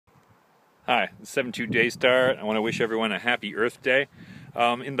Hi, 72 Daystar. I want to wish everyone a happy Earth Day.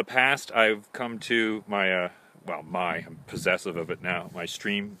 In the past, I've come to I'm possessive of it now, my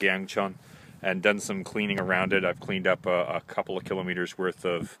stream, Gangchon, and done some cleaning around it. I've cleaned up a couple of kilometers worth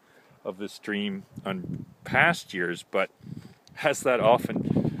of the stream on past years, but has that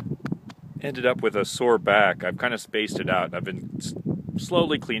often ended up with a sore back. I've kind of spaced it out. I've been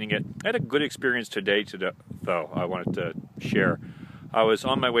slowly cleaning it. I had a good experience today, though, I wanted to share. I was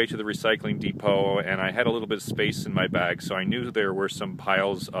on my way to the recycling depot and I had a little bit of space in my bag, so I knew there were some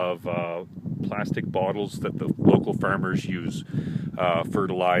piles of plastic bottles that the local farmers use,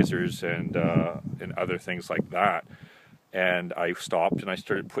 fertilizers and other things like that. And I stopped and I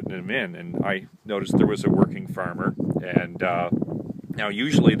started putting them in, and I noticed there was a working farmer, and now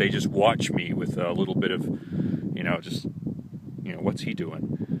usually they just watch me with a little bit of, what's he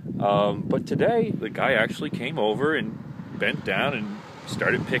doing? But today the guy actually came over and bent down and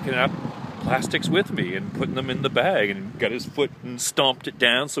started picking up plastics with me and putting them in the bag, and got his foot and stomped it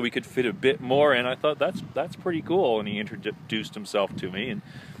down so we could fit a bit more. And I thought that's pretty cool. And he introduced himself to me, and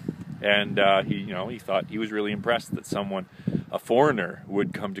he thought he was really impressed that a foreigner,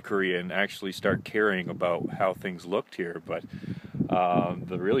 would come to Korea and actually start caring about how things looked here. But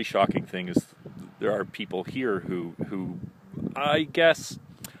the really shocking thing is there are people here who I guess,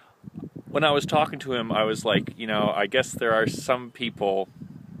 when I was talking to him, I was like, I guess there are some people,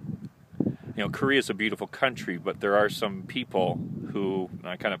 Korea's a beautiful country, but there are some people who, and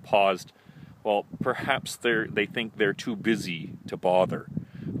I kind of paused, well, perhaps they think they're too busy to bother,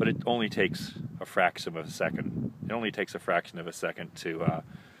 but it only takes a fraction of a second. It only takes a fraction of a second to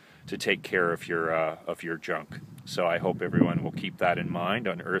take care of your junk. So I hope everyone will keep that in mind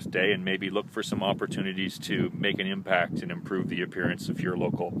on Earth Day, and maybe look for some opportunities to make an impact and improve the appearance of your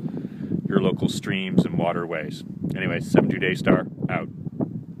local streams and waterways. Anyway, 72 Daystar, out.